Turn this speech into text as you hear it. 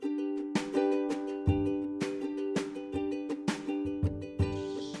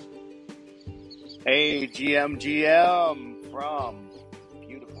Hey, GM from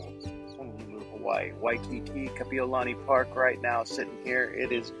beautiful Honolulu, Hawaii, Waikiki, Kapiolani Park right now, sitting here.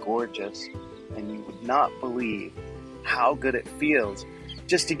 It is gorgeous, and you would not believe how good it feels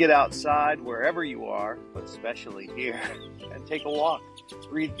just to get outside wherever you are, but especially here, and take a walk,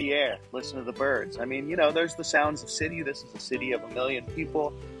 breathe the air, listen to the birds. I mean, there's the sounds of city. This is a city of 1 million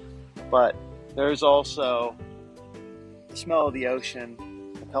people, but there's also the smell of the ocean,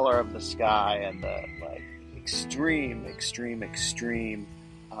 the color of the sky, and the extreme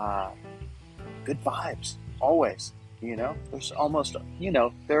good vibes always. There's almost,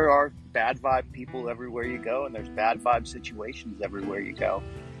 there are bad vibe people everywhere you go, and there's bad vibe situations everywhere you go,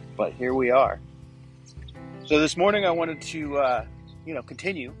 but here we are. So this morning I wanted to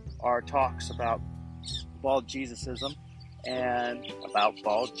continue our talks about bald Jesusism and about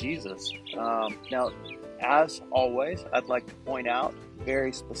bald Jesus. Now, as always, I'd like to point out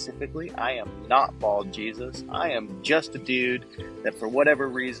very specifically, I am not bald Jesus. I am just a dude that for whatever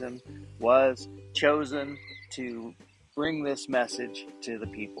reason was chosen to bring this message to the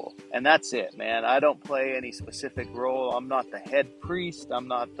people. And that's it, man. I don't play any specific role. I'm not the head priest. I'm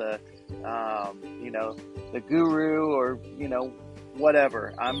not the, the guru or,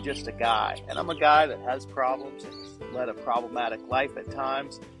 whatever. I'm just a guy. And I'm a guy that has problems and has led a problematic life at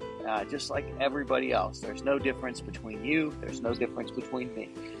times. Just like everybody else. There's no difference between you. There's no difference between me.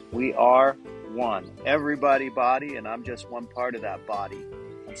 We are one. Everybody body, and I'm just one part of that body.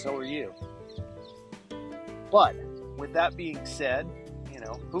 And so are you. But with that being said,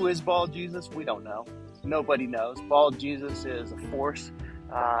 who is bald Jesus? We don't know. Nobody knows. Bald Jesus is a force,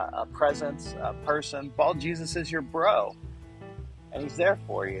 a presence, a person. Bald Jesus is your bro. And he's there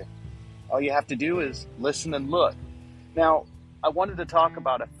for you. All you have to do is listen and look. Now, I wanted to talk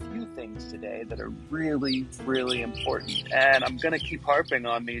about a few things today that are really, really important. And I'm going to keep harping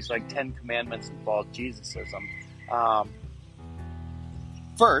on these 10 commandments of bald Jesusism.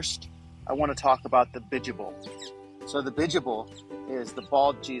 First, I want to talk about the Bigible. So the Bigible is the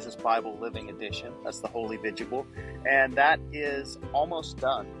Bald Jesus Bible Living Edition. That's the Holy Bigible. And that is almost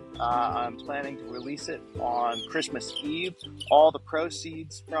done. I'm planning to release it on Christmas Eve. All the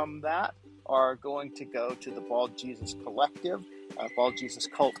proceeds from that are going to go to the Bald Jesus Collective, Bald Jesus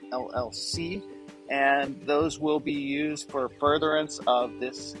Cult LLC, and those will be used for furtherance of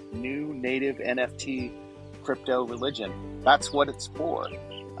this new native NFT crypto religion. That's what it's for.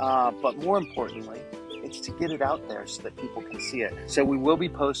 But more importantly, it's to get it out there so that people can see it. So we will be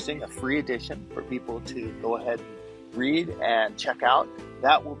posting a free edition for people to go ahead and read and check out.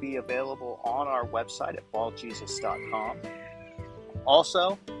 That will be available on our website at baldjesus.com.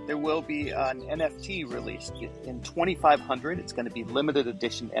 Also, there will be an NFT released in 2500. It's going to be limited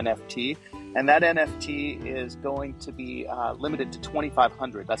edition NFT. And that NFT is going to be limited to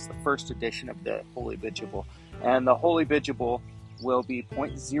 2500. That's the first edition of the Holy Bigible. And the Holy Bigible will be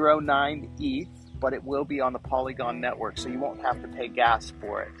 0.09 ETH, but it will be on the Polygon network, so you won't have to pay gas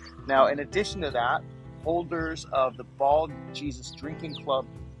for it. Now, in addition to that, holders of the Bald Jesus Drinking Club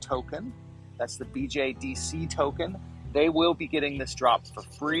token, that's the BJDC token, they will be getting this drop for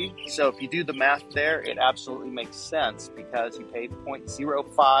free. So if you do the math there, it absolutely makes sense because you paid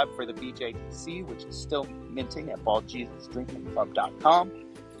 0.05 for the BJDC, which is still minting at baldjesusdrinkingclub.com.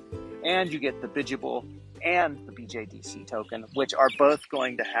 And you get the Bigible and the BJDC token, which are both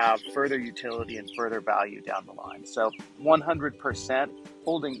going to have further utility and further value down the line. So 100%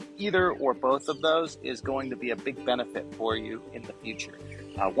 holding either or both of those is going to be a big benefit for you in the future,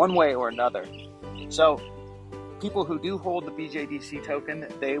 one way or another. So people who do hold the BJDC token,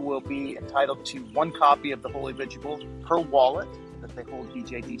 they will be entitled to one copy of the Holy Bigible per wallet that they hold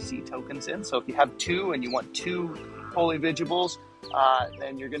BJDC tokens in. So if you have two and you want two Holy Bigibles,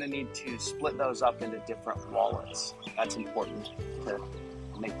 then you're going to need to split those up into different wallets. That's important to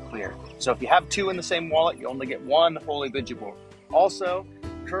make clear. So if you have two in the same wallet, you only get one Holy Bigible. Also,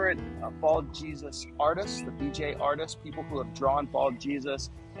 current Bald Jesus artists, the BJ artists, people who have drawn Bald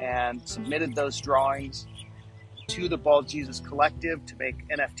Jesus and submitted those drawings to the Bald Jesus Collective to make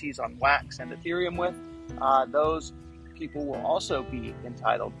NFTs on Wax and Ethereum with, those people will also be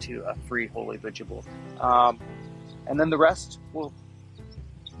entitled to a free Holy Bigible. And then the rest will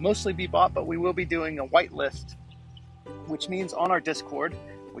mostly be bought, but we will be doing a whitelist, which means on our Discord,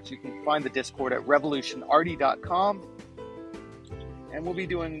 which you can find the Discord at revolutionarty.com, and we'll be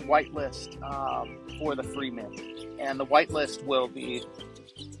doing whitelist for the free mint. And the whitelist will be,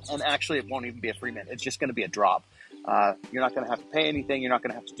 and actually it won't even be a free mint, it's just going to be a drop. You're not going to have to pay anything, you're not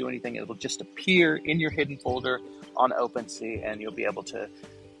going to have to do anything, it'll just appear in your hidden folder on OpenSea, and you'll be able to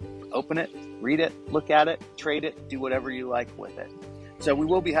open it, read it, look at it, trade it, do whatever you like with it. So we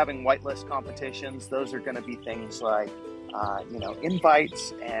will be having whitelist competitions. Those are going to be things like,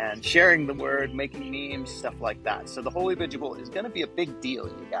 invites and sharing the word, making memes, stuff like that. So the Holy Vigil is going to be a big deal,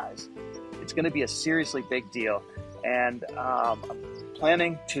 you guys. It's going to be a seriously big deal. And I'm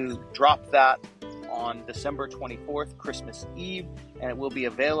planning to drop that on December 24th, Christmas Eve, and it will be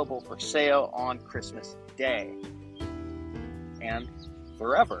available for sale on Christmas Day and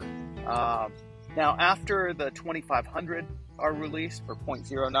forever. Now, after the 2500 are released for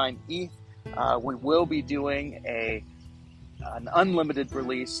 0.09 ETH, we will be doing an unlimited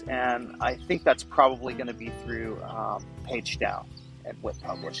release, and I think that's probably going to be through Page Down and Whip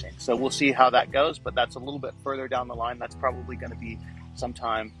Publishing. So we'll see how that goes, but that's a little bit further down the line. That's probably going to be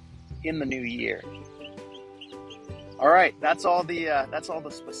sometime in the new year. All right, that's all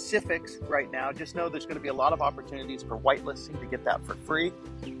the specifics right now. Just know there's going to be a lot of opportunities for whitelisting to get that for free,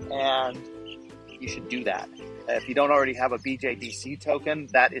 and you should do that. If you don't already have a BJDC token,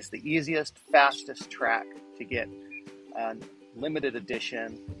 that is the easiest, fastest track to get a limited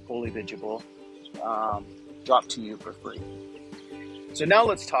edition Holy Vigil dropped to you for free. So now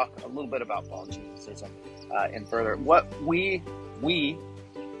let's talk a little bit about bald Jesusism and further. What we,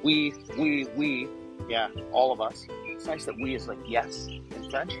 yeah, all of us. It's nice that we is like yes in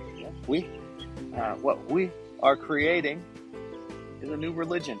French. Yeah, we. What we are creating is a new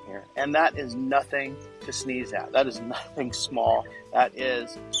religion here, and that is nothing to sneeze at. That is nothing small. It's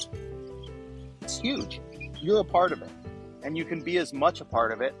huge. You're a part of it, and you can be as much a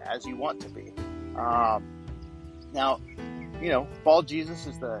part of it as you want to be. Now, Bald Jesus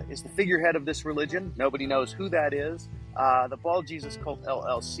is the figurehead of this religion. Nobody knows who that is. The Bald Jesus Cult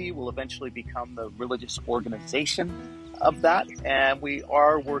LLC will eventually become the religious organization of that, and we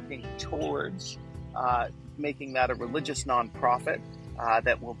are working towards making that a religious nonprofit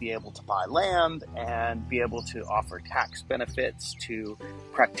that will be able to buy land and be able to offer tax benefits to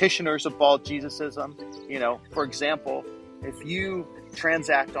practitioners of Bald Jesusism. For example, if you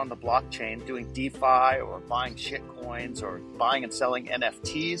transact on the blockchain doing DeFi or buying shitcoins or buying and selling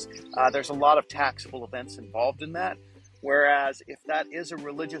NFTs, there's a lot of taxable events involved in that. Whereas if that is a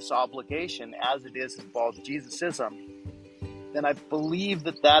religious obligation, as it is in Bald Jesusism, then I believe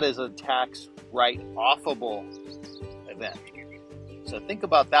that is a tax write-offable event. So think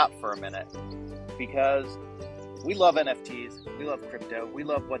about that for a minute, because we love NFTs, we love crypto, we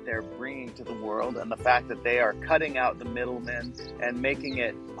love what they're bringing to the world, and the fact that they are cutting out the middlemen and making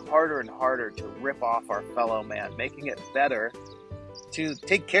it harder and harder to rip off our fellow man, making it better to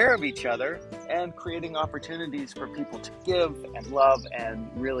take care of each other and creating opportunities for people to give and love and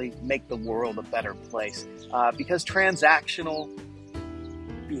really make the world a better place. Because transactional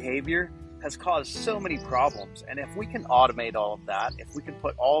behavior has caused so many problems. And if we can automate all of that, if we can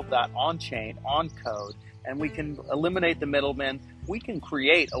put all of that on chain, on code, and we can eliminate the middlemen, we can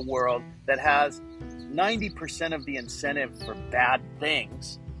create a world that has 90% of the incentive for bad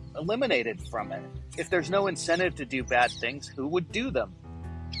things eliminated from it. If there's no incentive to do bad things, who would do them?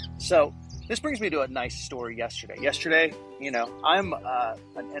 So this brings me to a nice story yesterday. Yesterday, I'm an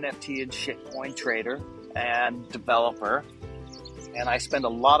NFT and shitcoin trader and developer, and I spend a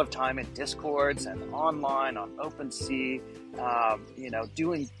lot of time in Discords and online on OpenSea,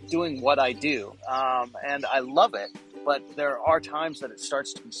 doing what I do. And I love it, but there are times that it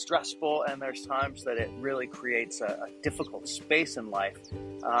starts to be stressful, and there's times that it really creates a difficult space in life.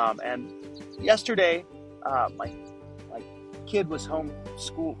 And yesterday, my kid was from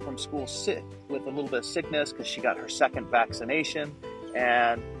school sick with a little bit of sickness because she got her second vaccination,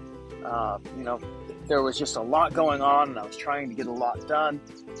 and there was just a lot going on, and I was trying to get a lot done,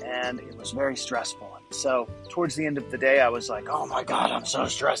 and it was very stressful. So towards the end of the day, I was like, oh my God, I'm so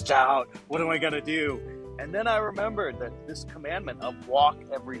stressed out. What am I going to do? And then I remembered that this commandment of walk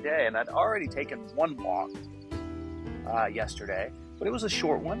every day, and I'd already taken one walk yesterday, but it was a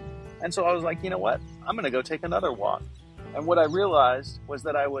short one. And so I was like, you know what? I'm going to go take another walk. And what I realized was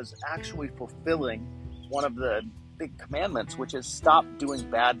that I was actually fulfilling one of the big commandments, which is stop doing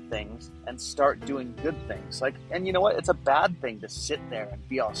bad things and start doing good things. And you know what? It's a bad thing to sit there and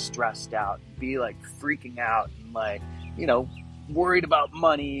be all stressed out and be freaking out and worried about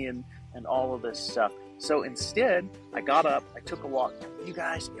money and all of this stuff. So instead, I got up, I took a walk. You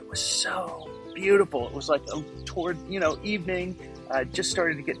guys, it was so beautiful. It was toward evening. Just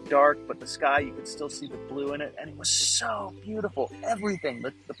started to get dark, but the sky, you could still see the blue in it, and it was so beautiful. Everything,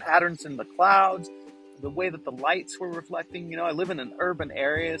 the patterns in the clouds, the way that the lights were reflecting. I live in an urban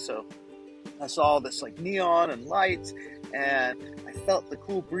area, so I saw this neon and lights, and I felt the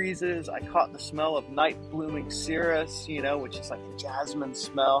cool breezes. I caught the smell of night blooming cereus, which is like a jasmine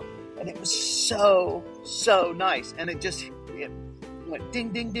smell, and it was so nice. And it went ding,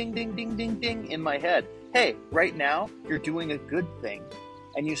 ding, ding, ding, ding, ding, ding in my head. Hey, right now you're doing a good thing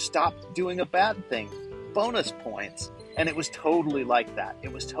and you stopped doing a bad thing. Bonus points. And it was totally like that.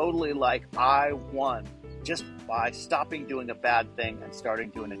 It was totally like I won just by stopping doing a bad thing and starting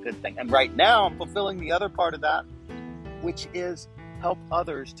doing a good thing. And right now I'm fulfilling the other part of that, which is help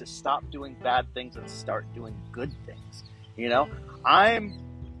others to stop doing bad things and start doing good things. You know, I'm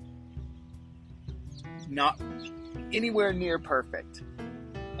not anywhere near perfect.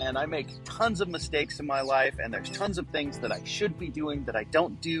 And I make tons of mistakes in my life, and there's tons of things that I should be doing that I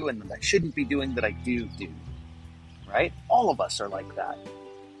don't do, and that I shouldn't be doing that I do. Right? All of us are like that.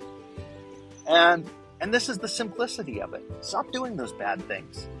 And this is the simplicity of it. Stop doing those bad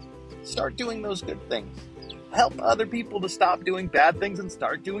things. Start doing those good things. Help other people to stop doing bad things and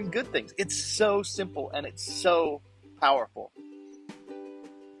start doing good things. It's so simple and it's so powerful.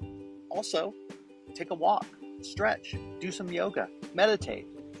 Also, take a walk, stretch, do some yoga, meditate,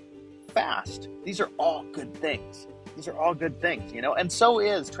 fast. These are all good things. These are all good things, you know, and so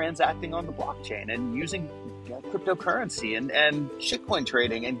is transacting on the blockchain and using cryptocurrency and shitcoin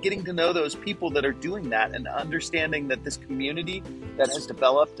trading and getting to know those people that are doing that and understanding that this community that has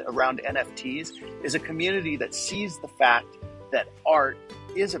developed around NFTs is a community that sees the fact that art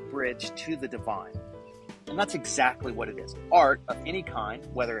is a bridge to the divine. And that's exactly what it is. Art of any kind,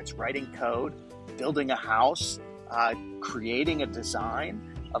 whether it's writing code, building a house, creating a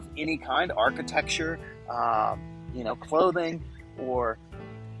design of any kind, architecture, clothing, or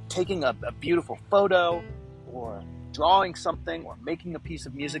taking a beautiful photo, or drawing something, or making a piece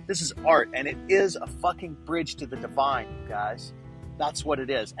of music. This is art, and it is a fucking bridge to the divine, you guys. That's what it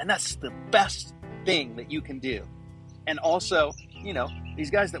is. And that's the best thing that you can do. And also, you know,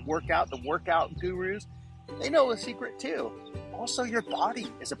 these guys that work out, the workout gurus, they know a secret too. Also, your body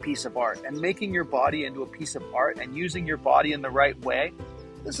is a piece of art, and making your body into a piece of art and using your body in the right way,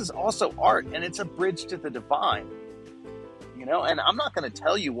 this is also art, and it's a bridge to the divine. You know, and I'm not going to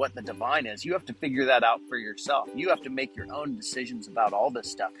tell you what the divine is. You have to figure that out for yourself. You have to make your own decisions about all this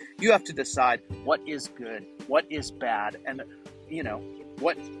stuff. You have to decide what is good, what is bad, and, you know,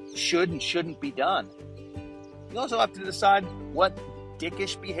 what should and shouldn't be done. You also have to decide what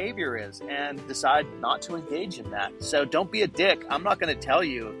dickish behavior is and decide not to engage in that. So don't be a dick. I'm not going to tell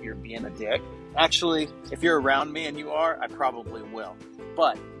you if you're being a dick. Actually, if you're around me and you are, I probably will.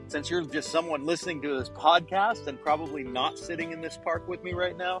 But since you're just someone listening to this podcast and probably not sitting in this park with me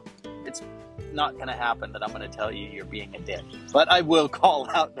right now, it's not going to happen that I'm going to tell you you're being a dick. But I will call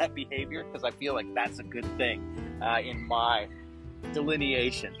out that behavior because I feel like that's a good thing in my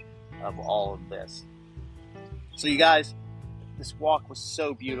delineation of all of this. So you guys, this walk was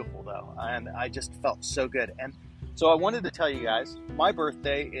so beautiful though, and I just felt so good. And so I wanted to tell you guys, my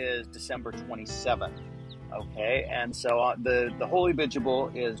birthday is December 27th. Okay, and so the Holy Vigil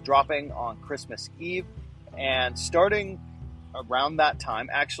is dropping on Christmas Eve, and starting around that time,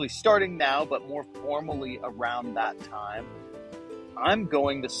 actually starting now, but more formally around that time, I'm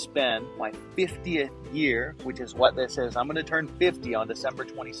going to spend my 50th year, which is what this is. I'm going to turn 50 on December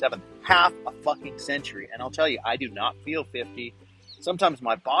 27th, half a fucking century. And I'll tell you, I do not feel 50. Sometimes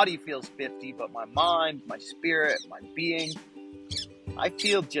my body feels 50, but my mind, my spirit, my being, I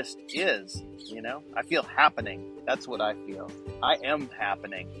feel just is, you know? I feel happening. That's what I feel. I am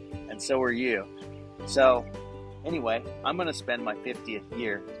happening, and so are you. So, anyway, I'm going to spend my 50th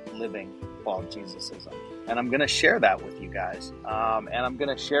year living Bald Jesusism. And I'm going to share that with you guys. And I'm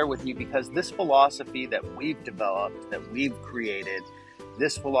going to share with you because this philosophy that we've developed, that we've created,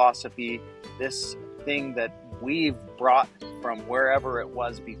 this philosophy, this thing that we've brought from wherever it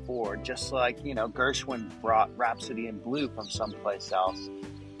was before, just like, you know, Gershwin brought Rhapsody in Blue from someplace else.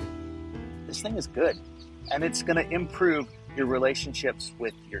 This thing is good, and it's going to improve your relationships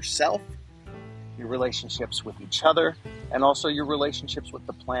with yourself, your relationships with each other, and also your relationships with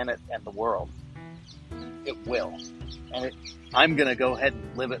the planet and the world. It will. And I'm going to go ahead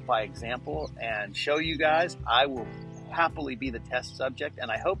and live it by example and show you guys. I will happily be the test subject,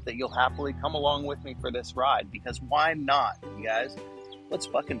 and I hope that you'll happily come along with me for this ride, because why not, you guys? Let's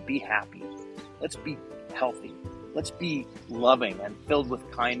fucking be happy. Let's be healthy. Let's be loving and filled with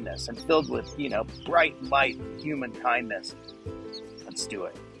kindness and filled with, you know, bright light human kindness. Let's do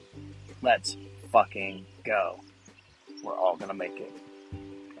it. Let's fucking go. We're all gonna make it.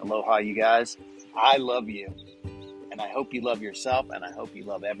 Aloha, you guys. I love you, and I hope you love yourself, and I hope you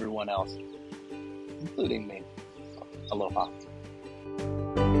love everyone else, including me. Aloha.